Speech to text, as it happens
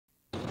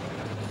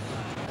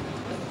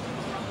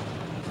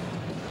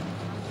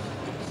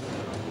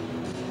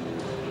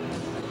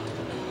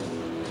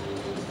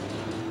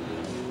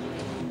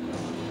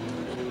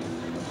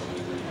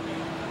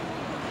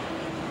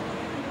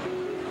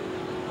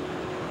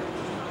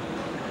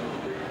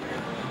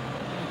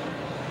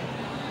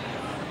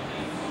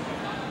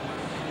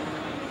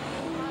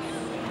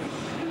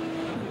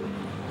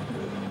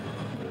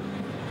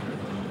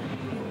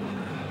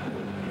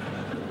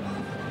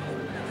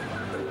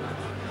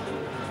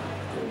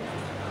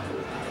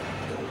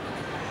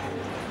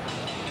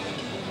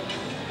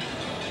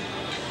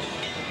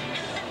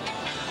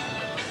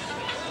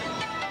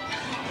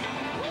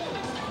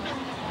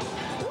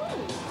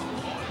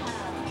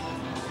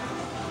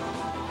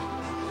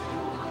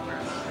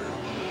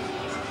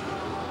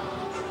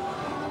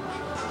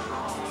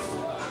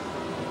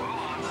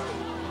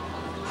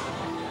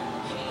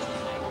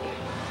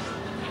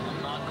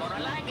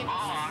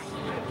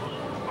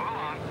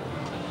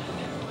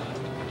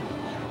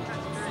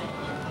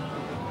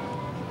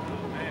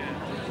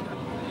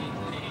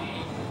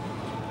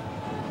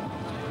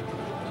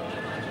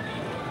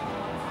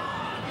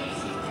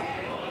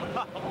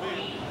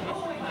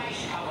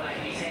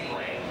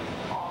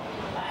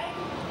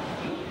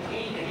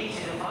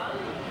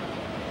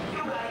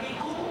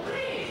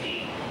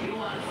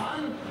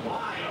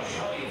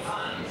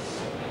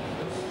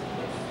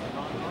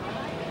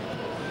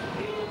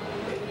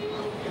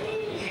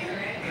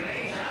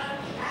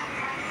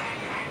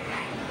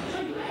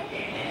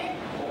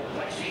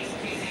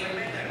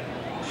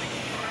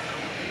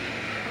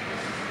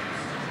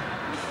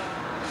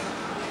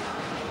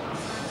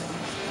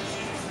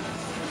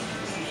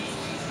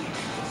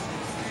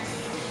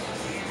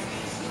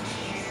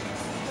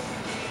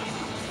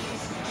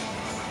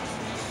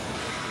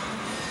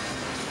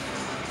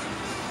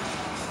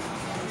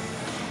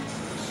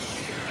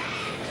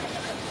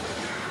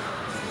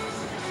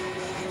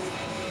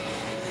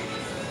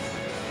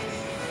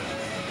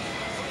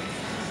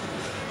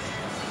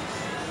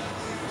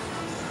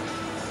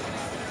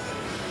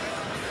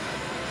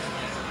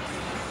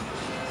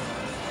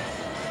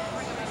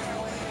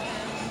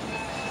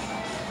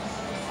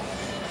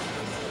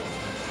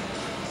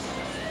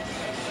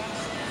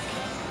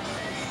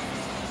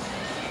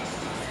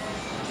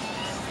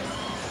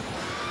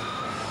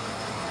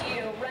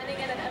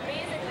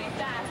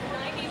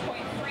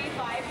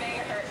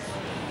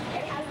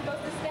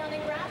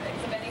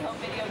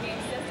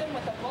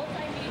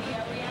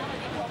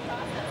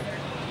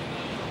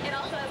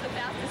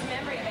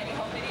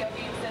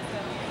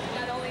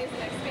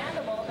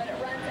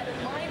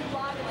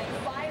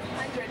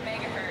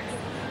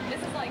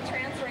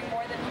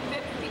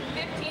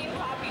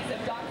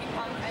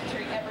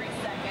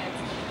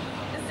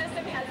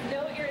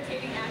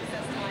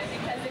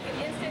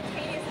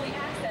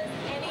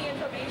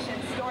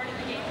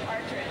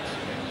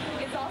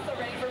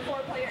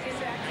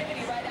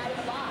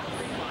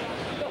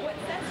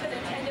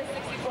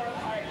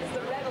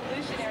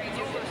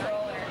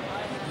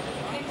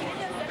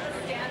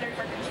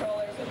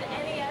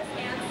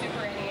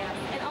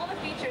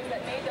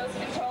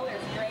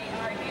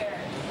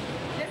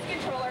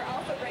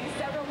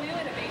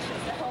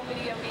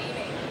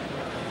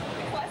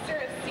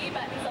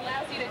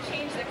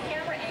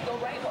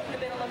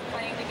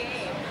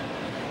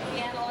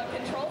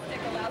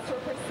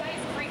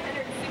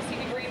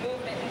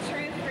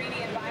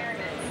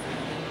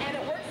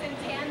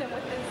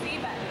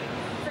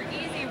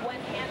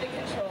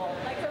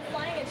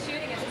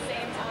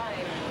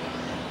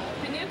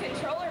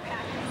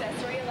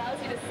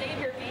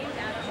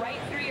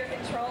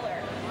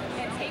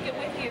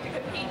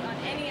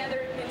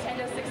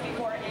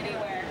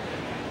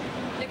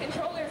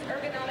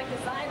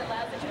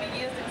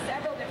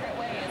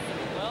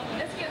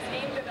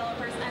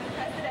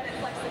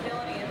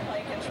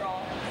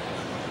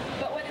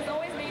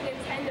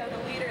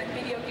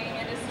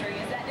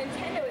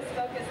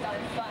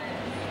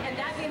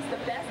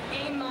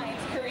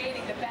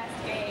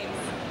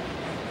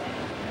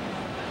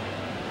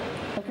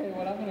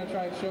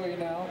show you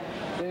now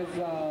is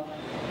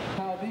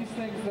how these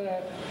things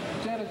that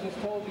Jen has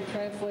just told you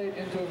translate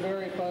into a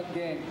very fun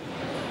game.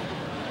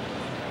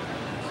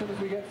 As soon as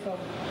we get some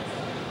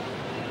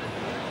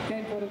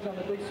game footage on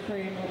the big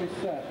screen, we'll be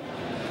set.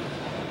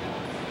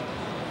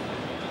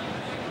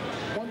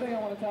 One thing I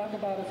want to talk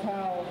about is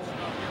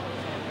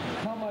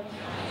how much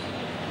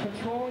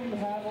control you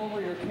have over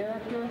your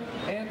character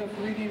and the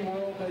 3D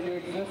world that you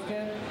exist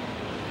in.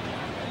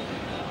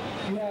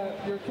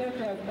 Your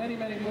character has many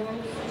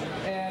moves,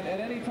 and at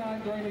any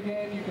time during the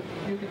game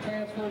you can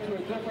transfer to a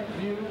different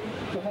view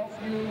to help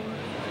you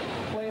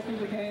play through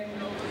the game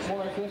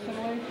more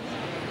efficiently.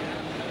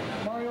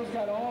 Mario's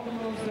got all the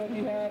moves that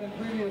he had in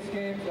previous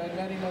games and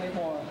many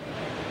more.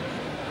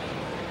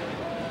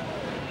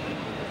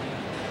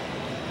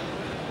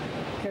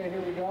 Okay,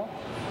 here we go.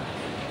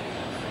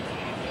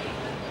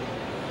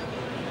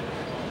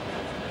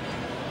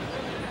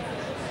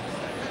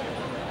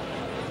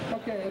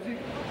 Okay,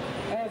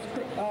 as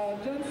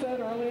Jen said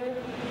earlier,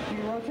 you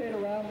can rotate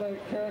around the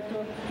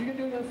character. You can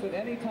do this at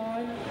any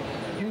time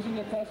using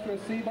the cluster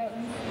of C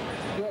buttons.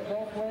 Do it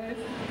both ways.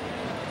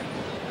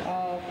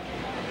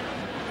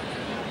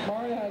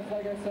 Mario has,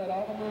 like I said,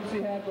 all the moves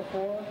he had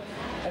before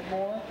and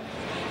more.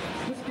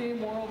 This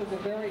game world is a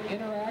very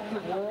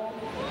interactive world.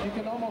 You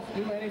can almost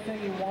do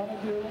anything you want to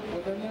do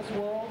within this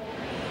world.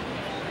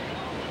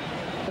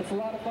 It's a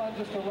lot of fun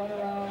just to run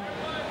around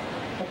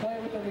and play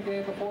within the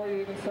game before you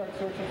even start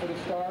searching for the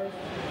stars.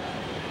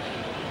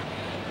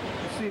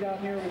 You see down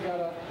here we've got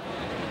a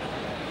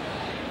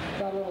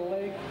little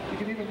lake. You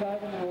can even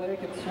dive into the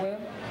lake and swim.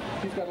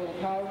 He's got a little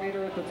power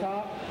meter at the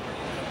top.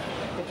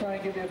 We'll try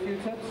and give you a few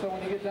tips so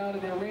when you get down to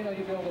the arena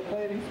you'll be able to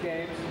play these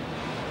games.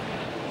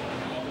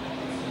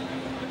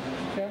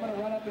 Okay, I'm going to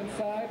run up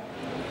inside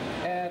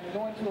and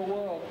go into a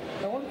world.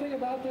 Now one thing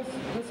about this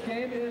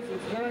game is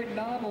it's very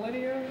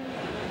non-linear.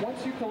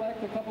 Once you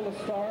collect a couple of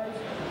stars,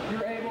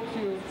 you're able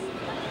to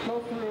go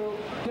through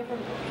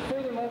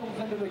further levels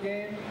into the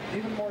game,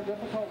 even more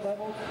difficult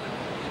levels.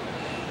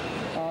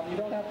 You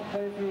don't have to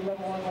play through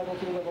level 1, level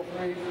 2, level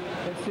 3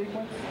 in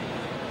sequence.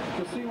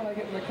 You'll see when I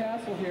get in the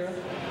castle here,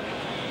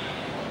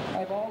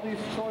 I have all these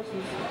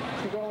choices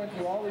to go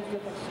into, all these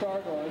different star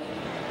doors.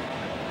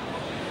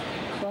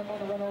 So I'm going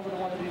to run over to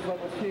one of these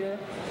levels here.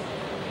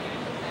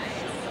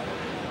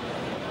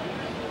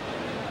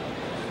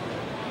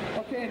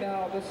 Okay,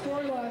 now the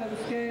storyline of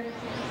this game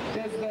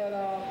is that,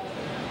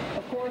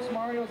 of course,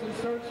 Mario's in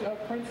search of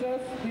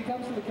Princess. He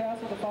comes to the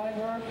castle to find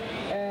her,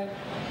 and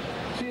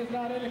she is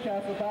not in the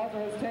castle. Bowser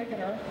has taken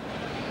her,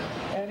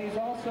 and he's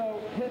also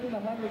hidden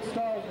 100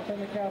 stars within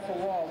the castle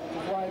walls,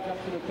 which is why I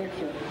jumped to the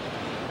picture.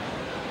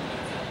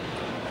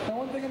 Now,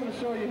 one thing I'm going to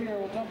show you here,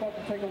 we'll jump up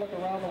and take a look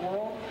around the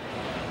world.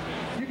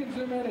 You can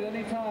zoom in at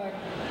any time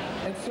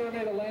and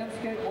survey the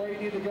landscape where you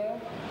need to go.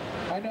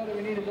 I know that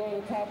we need to go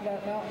to the top of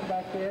that mountain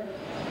back there.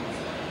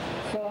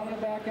 So I'm going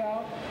to back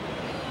out.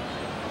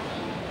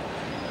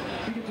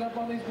 You can jump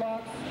on these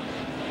blocks,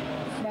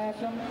 smash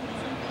them,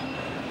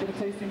 get a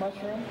tasty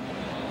mushroom.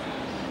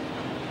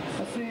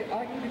 Now see,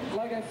 I can,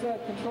 like I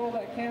said, control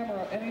that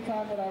camera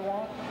anytime that I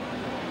want.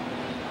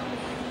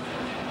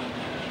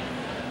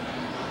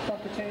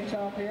 Stop the chain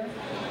chomp here.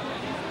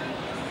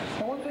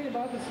 And one thing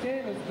about this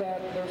game is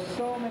that there's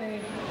so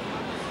many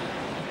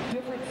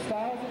different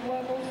styles of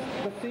levels.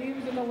 The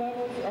themes in the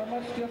levels are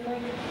much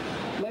different.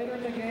 Later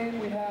in the game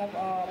we have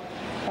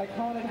like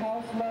haunted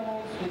house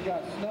levels, we've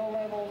got snow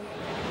levels,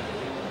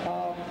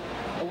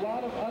 a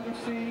lot of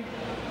undersea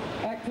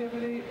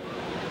activity,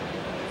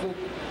 the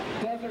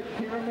desert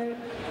pyramid.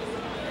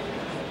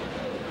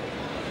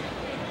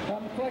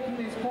 I'm collecting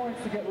these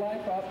points to get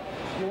life up.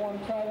 You want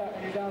to try that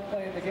when you're down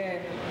playing the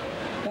game.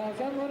 Now as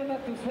I'm running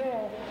up this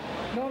hill,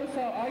 notice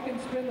how I can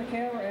spin the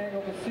camera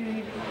angle to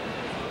see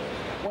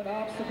when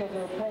obstacles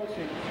are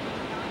approaching.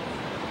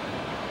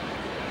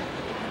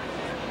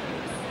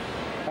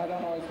 I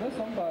don't always miss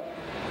them, but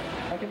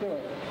I can do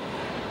it.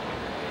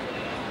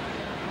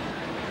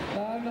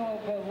 Now I know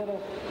of a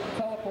little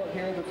teleport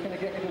here that's going to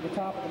get me to the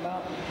top of the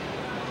mountain.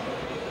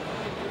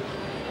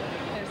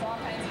 There's all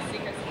kinds of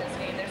secrets in this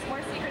game. There's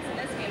more secrets in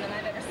this game than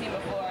I've ever seen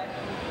before.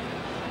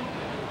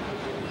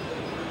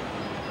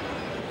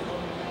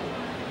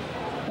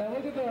 Now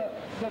look at the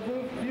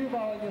view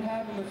volume you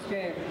have in this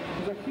game.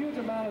 There's a huge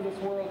amount of this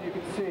world you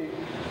can see.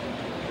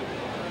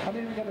 I'm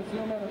even going to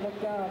zoom in and look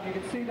down. You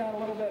can see down a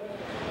little bit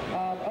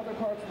other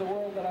parts of the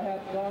world that I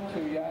haven't gone to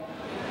yet.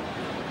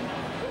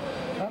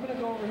 I'm going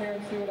to go over here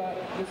and see what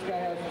this guy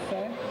has to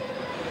say.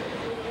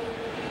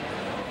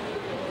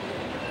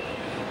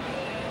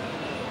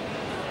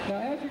 Now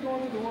as you're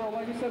going through the world,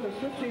 like I said, there's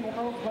 15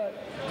 worlds, but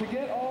to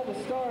get all the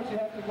stars you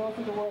have to go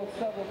through the world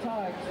several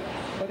times.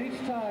 But each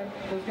time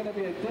there's going to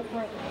be a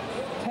different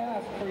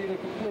task for you to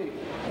complete.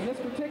 In this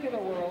particular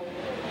world,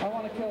 I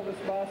want to kill this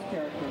boss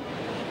character.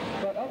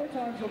 But other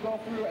times you'll go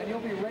through and you'll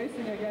be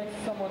racing against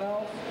someone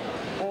else,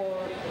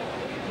 or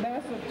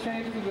massive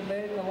changes have been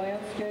made in the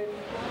landscape.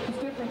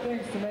 Just different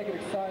things to make it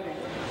exciting.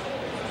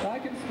 Now I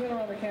can spin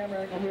around the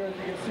camera angle here, as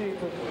you can see,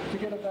 to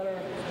get a better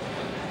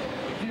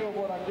view of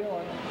what I'm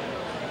doing.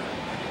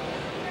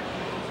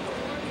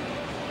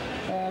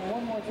 And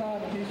one more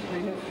time and he should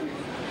be history.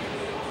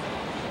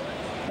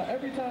 Now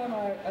every time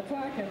I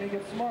attack him, he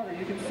gets smarter.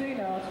 You can see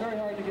now it's very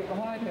hard to get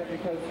behind him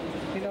because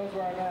he knows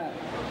where I'm at.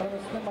 But I'm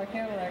going to spin my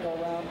camera angle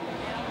around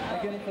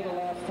and get him for the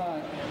last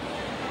time.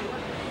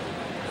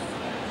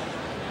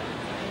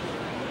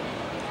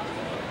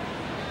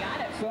 Got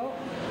it. So,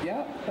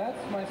 yeah,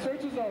 my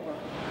search is over.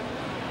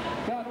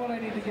 Got what I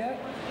need to get.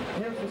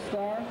 Here's the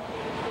star.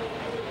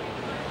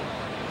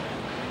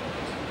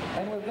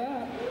 And with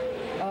that,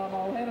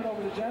 I'll hand it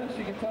over to Jen.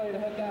 She can tell you to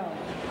head down.